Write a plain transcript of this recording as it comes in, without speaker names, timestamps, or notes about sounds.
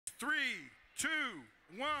3, 2,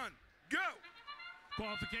 1, go!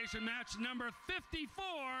 Qualification match number 54.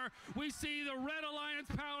 We see the Red Alliance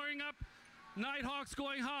powering up. Nighthawks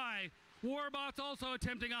going high. Warbots also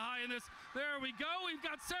attempting a high in this. There we go. We've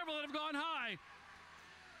got several that have gone high.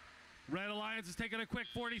 Red Alliance is taking a quick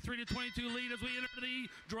 43-22 lead as we enter the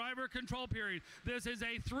driver control period. This is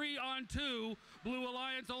a 3-on-2. Blue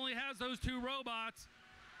Alliance only has those 2 robots.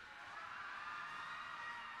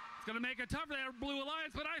 It's going to make it tough for that Blue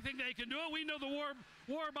Alliance, but I think they can do it. We know the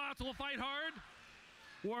Warbots will fight hard.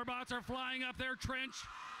 Warbots are flying up their trench,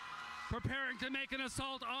 preparing to make an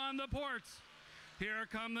assault on the ports. Here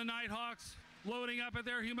come the Nighthawks, loading up at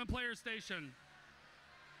their human player station.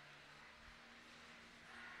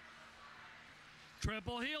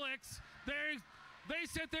 Triple Helix, they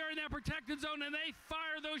sit there in that protected zone and they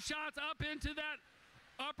fire those shots up into that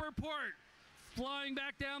upper port. Flying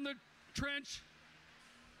back down the trench.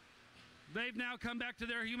 They've now come back to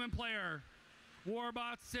their human player.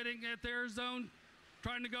 Warbots sitting at their zone,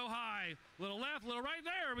 trying to go high. Little left, little right,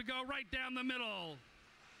 there we go, right down the middle.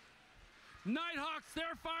 Nighthawks,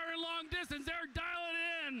 they're firing long distance, they're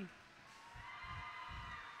dialing in.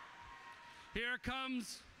 Here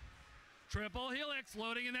comes Triple Helix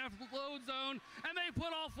loading in that load zone, and they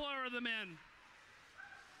put all 4 of them in.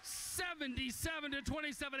 77-27,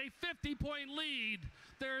 a 50-point lead.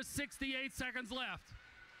 There's 68 seconds left.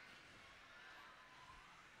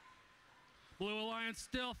 Blue Alliance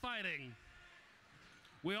still fighting.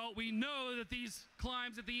 We know that these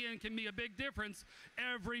climbs at the end can be a big difference.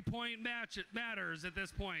 Every point matters at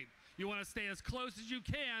this point. You want to stay as close as you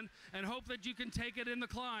can and hope that you can take it in the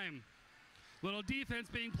climb. Little defense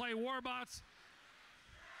being played. Warbots.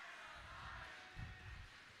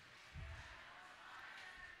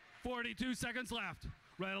 .42 seconds left.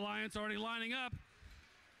 Red Alliance already lining up.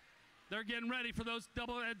 They're getting ready for those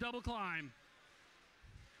double climb.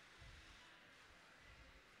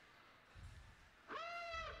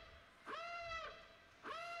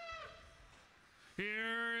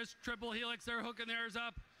 Here's Triple Helix. They're hooking theirs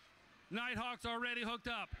up. Nighthawks already hooked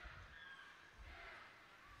up.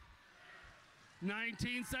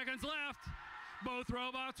 19 seconds left. Both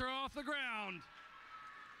robots are off the ground.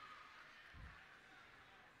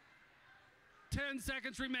 10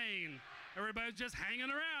 seconds remain. Everybody's just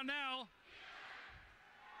hanging around now.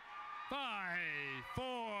 5,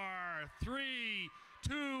 4, 3,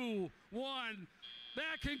 2, 1.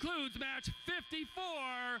 That concludes match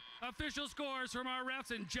 54. Official scores from our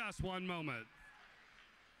refs in just one moment.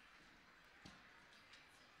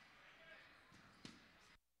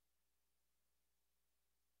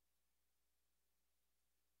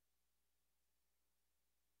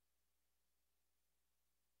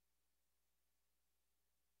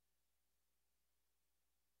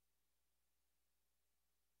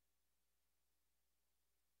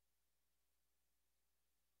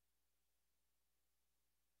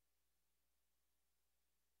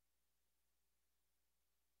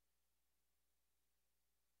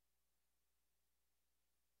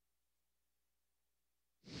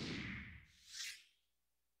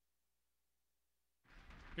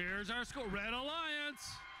 Here's our score. Red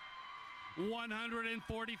Alliance,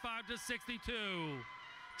 145-62.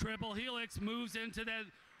 Triple Helix moves into that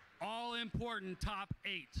all-important top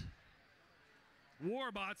 8.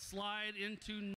 Warbots slide into